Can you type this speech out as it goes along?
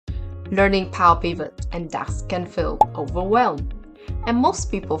learning PowerPivot and DAX can feel overwhelmed. And most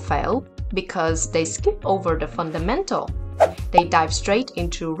people fail because they skip over the fundamental. They dive straight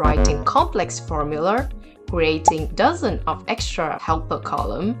into writing complex formula, creating dozens of extra helper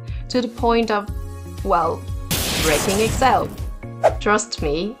columns to the point of, well, breaking Excel. Trust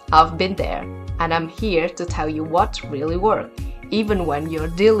me, I've been there, and I'm here to tell you what really works, even when you're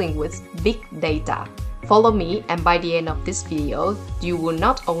dealing with big data. Follow me, and by the end of this video, you will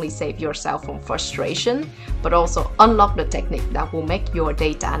not only save yourself from frustration, but also unlock the technique that will make your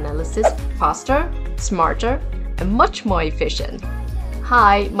data analysis faster, smarter, and much more efficient.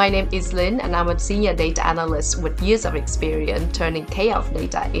 Hi, my name is Lynn, and I'm a senior data analyst with years of experience turning chaos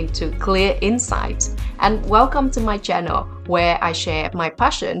data into clear insights. And welcome to my channel, where I share my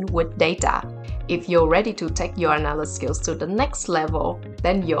passion with data. If you're ready to take your analysis skills to the next level,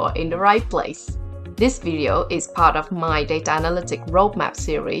 then you're in the right place. This video is part of my Data Analytics Roadmap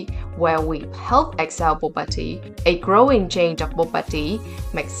series, where we help Excel Bobati, a growing chain of Bobati,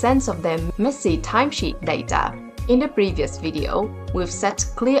 make sense of their messy timesheet data. In the previous video, we've set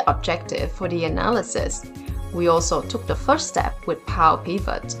clear objectives for the analysis. We also took the first step with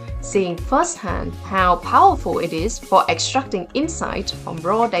PowerPivot, seeing firsthand how powerful it is for extracting insight from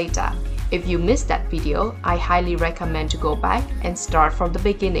raw data. If you missed that video, I highly recommend to go back and start from the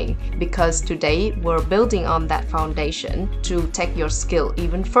beginning, because today we're building on that foundation to take your skill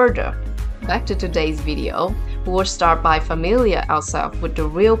even further. Back to today's video, we'll start by familiar ourselves with the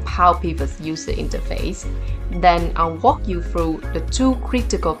real PowerPivot user interface. Then I'll walk you through the two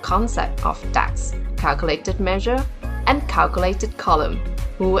critical concepts of DAX, calculated measure and calculated column.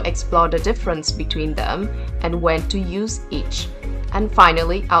 We will explore the difference between them and when to use each. And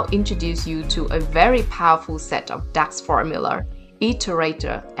finally, I'll introduce you to a very powerful set of DAX formula,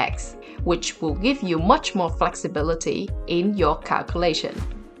 Iterators X, which will give you much more flexibility in your calculation.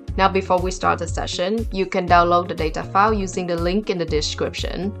 Now, before we start the session, you can download the data file using the link in the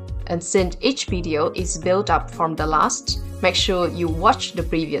description. And since each video is built up from the last, make sure you watch the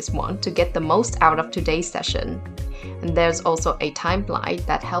previous one to get the most out of today's session. And there's also a timeline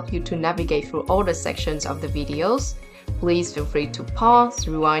that helps you to navigate through all the sections of the videos. Please feel free to pause,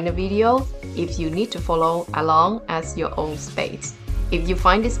 rewind the video if you need to follow along at your own pace. If you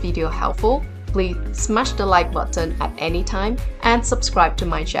find this video helpful, please smash the like button at any time and subscribe to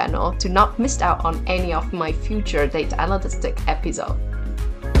my channel to not miss out on any of my future data analytics episodes.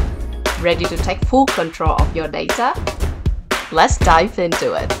 Ready to take full control of your data? Let's dive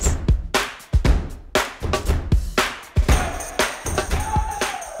into it.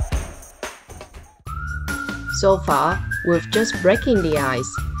 So far, we've just breaking the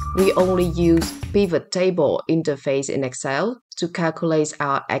ice. We only use pivot table interface in Excel to calculate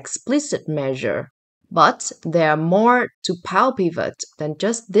our explicit measure. But there are more to PowerPivot than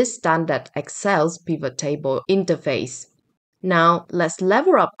just this standard Excel's pivot table interface. Now, let's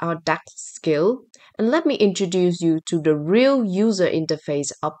level up our DAX skill, and let me introduce you to the real user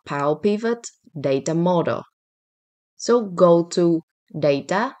interface of PowerPivot data model. So go to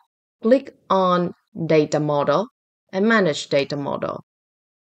Data, click on Data Model, and Manage Data Model.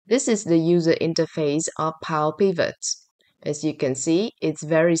 This is the user interface of PowerPivot. As you can see, it's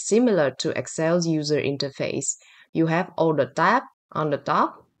very similar to Excel's user interface. You have all the tabs on the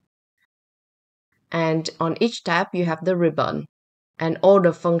top, and on each tab you have the ribbon and all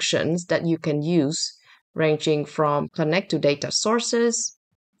the functions that you can use, ranging from connect to data sources,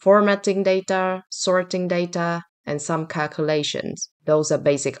 formatting data, sorting data, and some calculations. Those are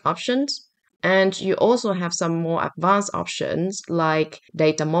basic options. And you also have some more advanced options like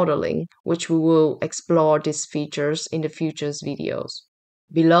data modeling, which we will explore these features in the future videos.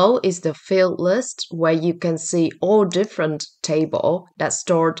 Below is the field list, where you can see all different tables that's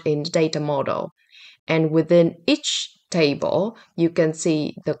stored in the data model. And within each table, you can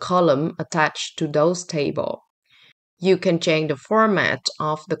see the column attached to those tables. You can change the format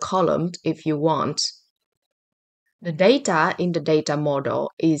of the column if you want. The data in the data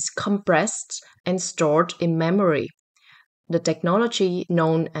model is compressed and stored in memory. The technology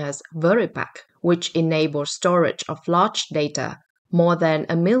known as VeriPack, which enables storage of large data, more than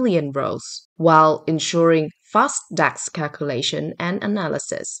 1 million rows, while ensuring fast DAX calculation and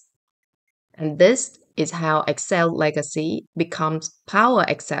analysis. And this is how Excel Legacy becomes Power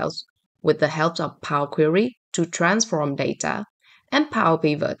Excel with the help of Power Query to transform data and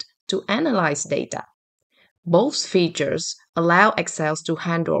PowerPivot to analyze data. Both features allow Excel to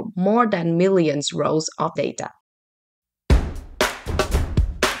handle more than millions rows of data.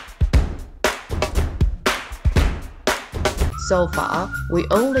 So far, we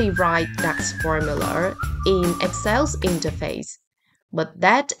only write DAX formula in Excel's interface. But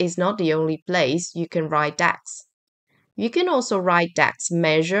that is not the only place you can write DAX. You can also write DAX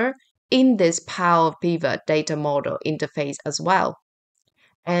measure in this PowerPivot data model interface as well.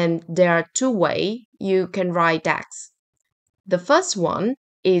 And there are two ways you can write DAX. The first one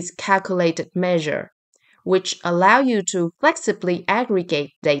is calculated measure, which allow you to flexibly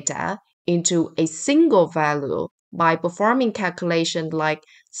aggregate data into a single value by performing calculation like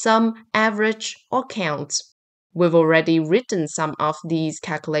sum, average, or count. We've already written some of these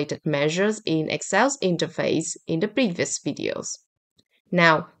calculated measures in Excel's interface in the previous videos.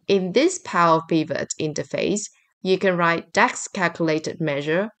 Now, in this PowerPivot interface, you can write DAX calculated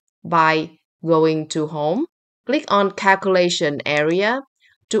measure by going to Home, click on Calculation Area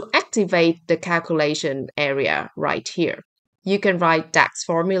to activate the calculation area right here. You can write DAX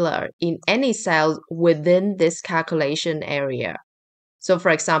formula in any cell within this calculation area. So for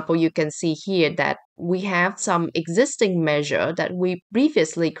example, you can see here that we have some existing measure that we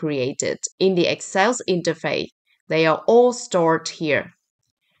previously created in the Excel's interface. They are all stored here.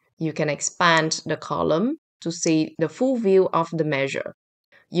 You can expand the column to see the full view of the measure.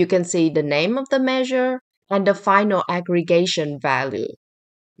 You can see the name of the measure and the final aggregation value.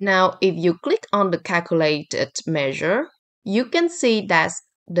 Now, if you click on the calculated measure, you can see that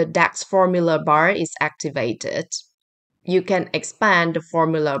the DAX formula bar is activated. You can expand the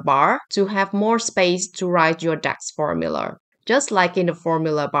formula bar to have more space to write your DAX formula, just like in the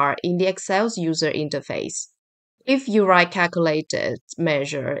formula bar in the Excel's user interface. If you write calculated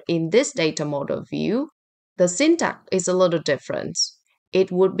measure in this data model view, the syntax is a little different.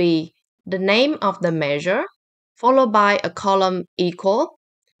 It would be the name of the measure, followed by a column equal,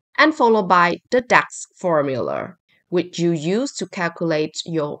 and followed by the DAX formula, which you use to calculate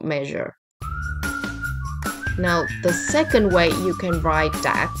your measure. Now, the second way you can write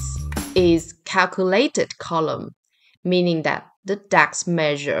DAX is calculated column, meaning that the DAX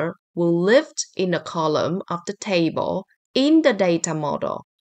measure will live in a column of the table in the data model.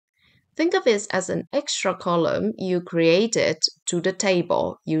 Think of it as an extra column you created to the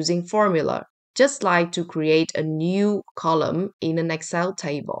table using formula, just like to create a new column in an Excel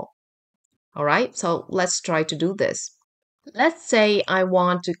table. All right, so let's try to do this. Let's say I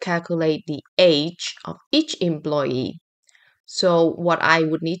want to calculate the age of each employee. So what I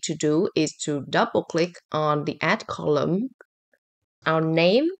would need to do is to double click on the add column. I'll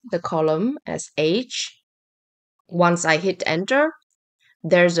name the column as age. Once I hit enter,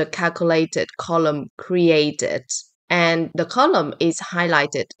 there's a calculated column created, and the column is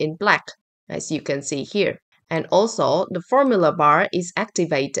highlighted in black, as you can see here. And also the formula bar is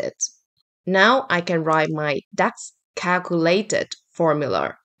activated. Now I can write my DAX calculated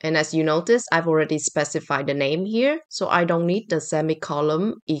formula. And as you notice, I've already specified the name here, so I don't need the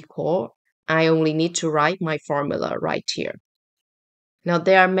semicolon equal. I only need to write my formula right here. Now,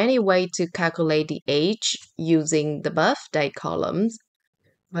 there are many ways to calculate the age using the birthday columns,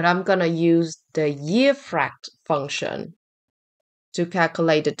 but I'm going to use the year fract function to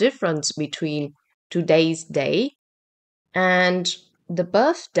calculate the difference between today's day and the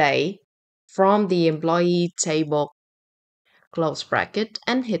birthday from the employee table, close bracket,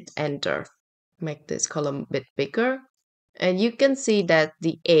 and hit enter. Make this column a bit bigger. And you can see that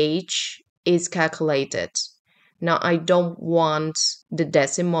the age is calculated. Now I don't want the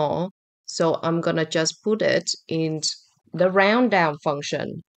decimal, so I'm gonna just put it in the round down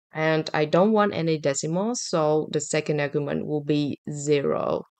function. And I don't want any decimals, so the second argument will be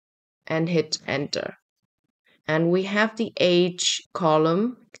 0. And hit enter. And we have the age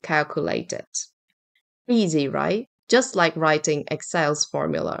column calculated. Easy, right? Just like writing Excel's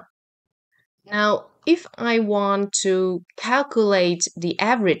formula. Now, if I want to calculate the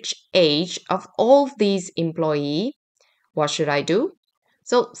average age of all these employees, what should I do?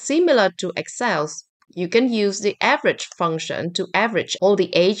 So similar to Excel's, you can use the average function to average all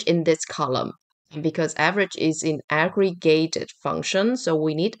the age in this column. And because average is an aggregated function, so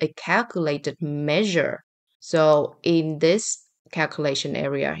we need a calculated measure. So in this calculation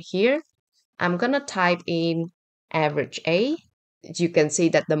area here, I'm going to type in average A. You can see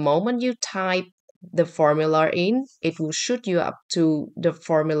that the moment you type the formula in, it will shoot you up to the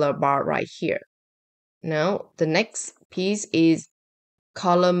formula bar right here. Now, the next piece is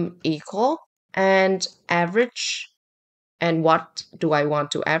column equal and average. And what do I want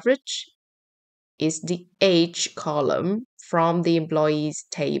to average? Is the age column from the employees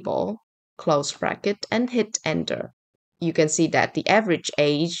table, close bracket, and hit enter. You can see that the average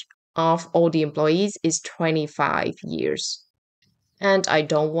age of all the employees is 25 years. And I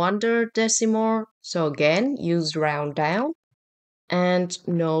don't want the decimal, so again, use round down and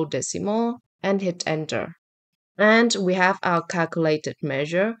no decimal and hit enter. And we have our calculated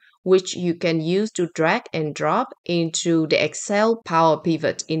measure, which you can use to drag and drop into the Excel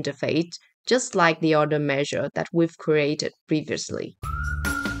PowerPivot interface, just like the other measure that we've created previously.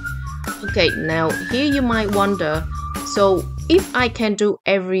 Okay, now here you might wonder, so if I can do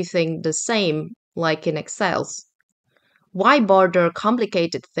everything the same like in Excel, why bother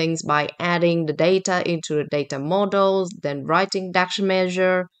complicated things by adding the data into the data models, then writing DAX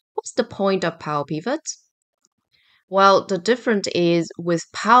measure? What's the point of PowerPivot? Well, the difference is with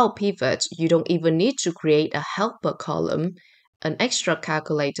PowerPivot, you don't even need to create a helper column, an extra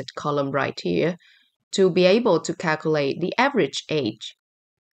calculated column right here, to be able to calculate the average age.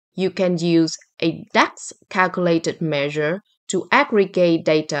 You can use a DAX calculated measure to aggregate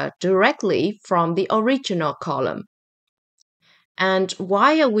data directly from the original column. And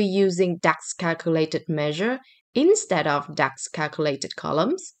why are we using DAX calculated measure instead of DAX calculated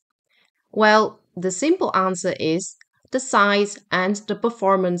columns? Well, the simple answer is the size and the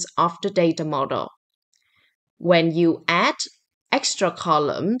performance of the data model. When you add extra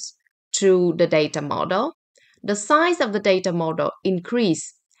columns to the data model, the size of the data model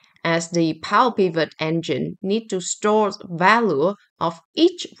increases as the PowerPivot engine needs to store value of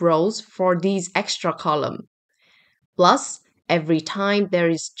each rows for these extra columns. Plus, every time there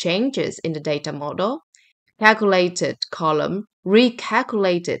is changes in the data model, calculated column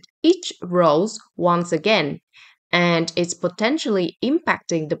recalculated each rows once again, and it's potentially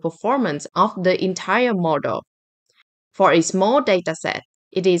impacting the performance of the entire model. For a small dataset,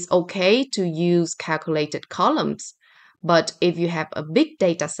 it is okay to use calculated columns. But if you have a big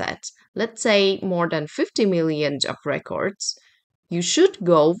dataset, let's say more than 50 million of records, you should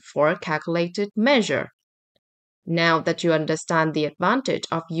go for a calculated measure. Now that you understand the advantage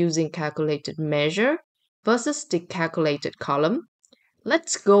of using calculated measure versus the calculated column,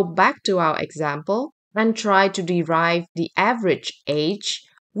 let's go back to our example and try to derive the average age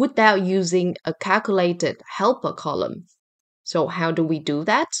without using a calculated helper column. So how do we do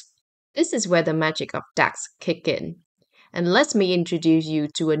that? This is where the magic of DAX kick in. And let me introduce you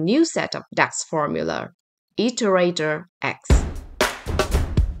to a new set of DAX formula, Iterator X.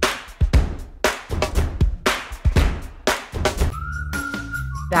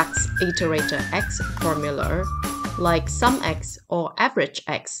 DAX Iterator X formula, like SumX or Average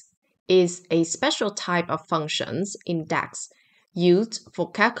X, is a special type of functions in DAX used for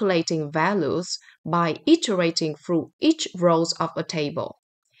calculating values by iterating through each rows of a table,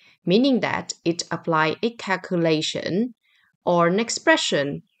 meaning that it applies a calculation or an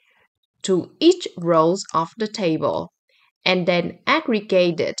expression to each rows of the table and then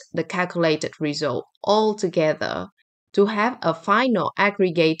aggregated the calculated result all together to have a final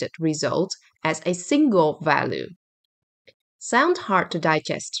aggregated result as a single value. Sound hard to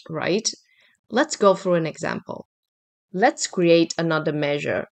digest, right? Let's go through an example. Let's create another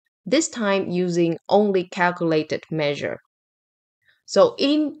measure, this time using only calculated measure. So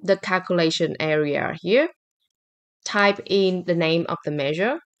in the calculation area here, type in the name of the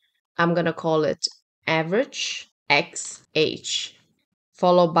measure. I'm going to call it average x age,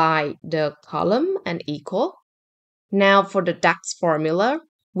 followed by the column and equal. Now for the DAX formula,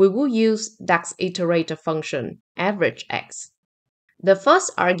 we will use DAX iterator function average x. The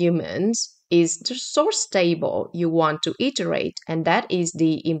first argument is the source table you want to iterate, and that is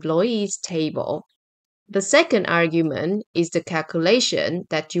the employees table. The second argument is the calculation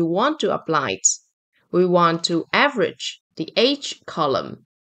that you want to apply. We want to average the age column.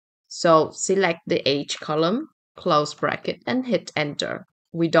 So select the age column, close bracket, and hit enter.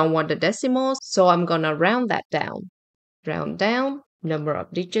 We don't want the decimals, so I'm gonna round that down. Round down, number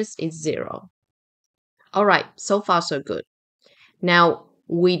of digits is 0. All right, so far so good. Now,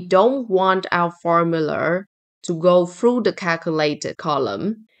 we don't want our formula to go through the calculated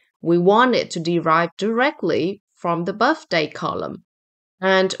column. We want it to derive directly from the birthday column.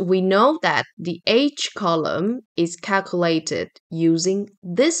 And we know that the age column is calculated using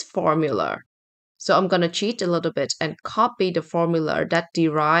this formula. So I'm going to cheat a little bit and copy the formula that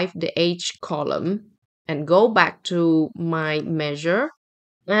derived the age column and go back to my measure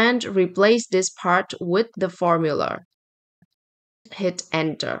and replace this part with the formula. Hit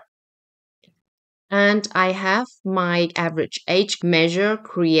enter. And I have my average age measure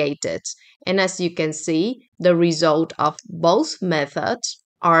created. And as you can see, the result of both methods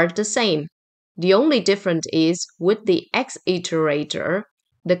are the same. The only difference is with the X iterator,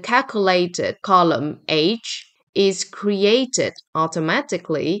 the calculated column age is created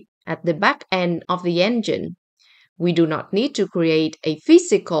automatically at the back end of the engine. We do not need to create a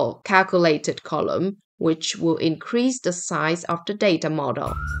physical calculated column, which will increase the size of the data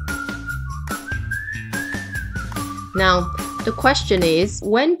model. Now, the question is,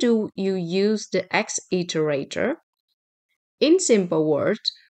 when do you use the X iterator? In simple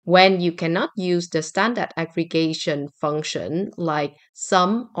words, when you cannot use the standard aggregation function like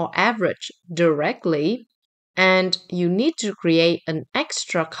sum or average directly, and you need to create an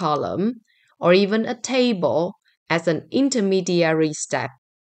extra column or even a table as an intermediary step,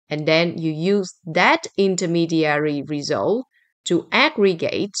 and then you use that intermediary result to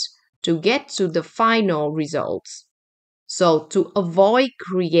aggregate to get to the final results. So to avoid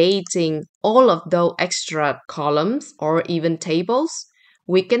creating all of those extra columns or even tables,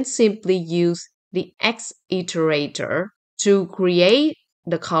 we can simply use the X iterator to create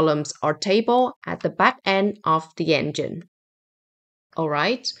the columns or table at the back end of the engine. All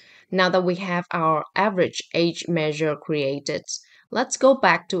right, now that we have our average age measure created, let's go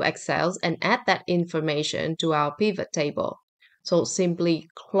back to Excel and add that information to our pivot table. So simply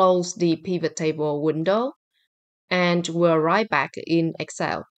close the pivot table window and we're right back in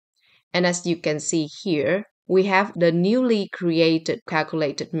Excel. And as you can see here, we have the newly created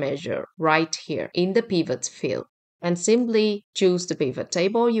calculated measure right here in the pivot field. And simply choose the pivot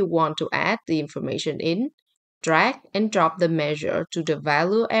table you want to add the information in, drag and drop the measure to the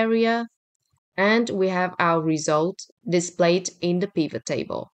value area, and we have our result displayed in the pivot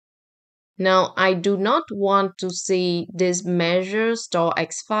table. Now, I do not want to see this measure store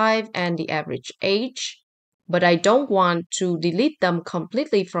X5 and the average age, but I don't want to delete them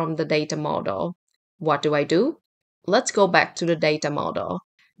completely from the data model. What do? Let's go back to the data model.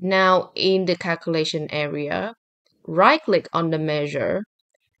 Now, in the calculation area, right-click on the measure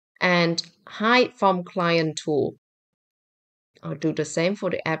and hide from client tool. I'll do the same for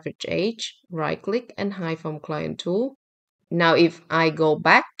the average age. Right-click and hide from client tool. Now, if I go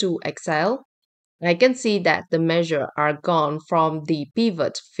back to Excel, I can see that the measures are gone from the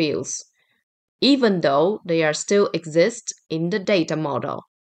pivot fields, even though they are still exist in the data model.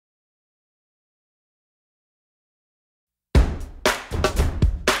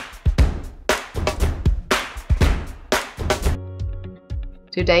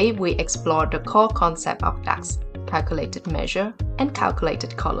 Today, we explored the core concept of DAX, calculated measure and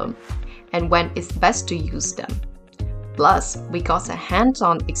calculated column, and when it's best to use them. Plus, we got a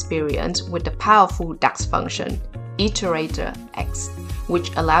hands-on experience with the powerful DAX function, Iterators X,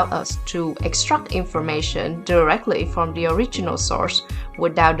 which allow us to extract information directly from the original source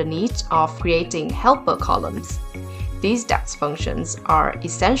without the need of creating helper columns. These DAX functions are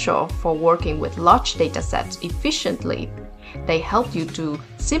essential for working with large datasets efficiently. They help you to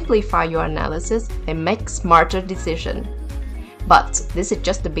simplify your analysis and make smarter decisions. But this is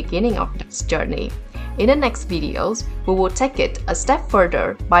just the beginning of DAX journey. In the next videos, we will take it a step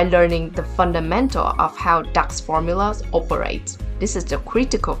further by learning the fundamental of how DAX formulas operate. This is the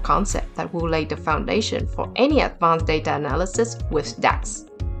critical concept that will lay the foundation for any advanced data analysis with DAX.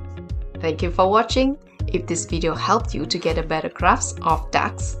 Thank you for watching. If this video helped you to get a better grasp of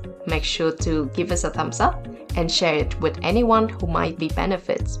DAX, make sure to give us a thumbs up and share it with anyone who might be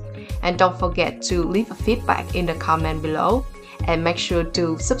benefits. And don't forget to leave a feedback in the comment below. And make sure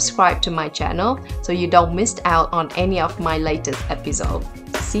to subscribe to my channel so you don't miss out on any of my latest episodes.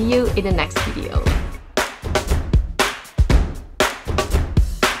 See you in the next video.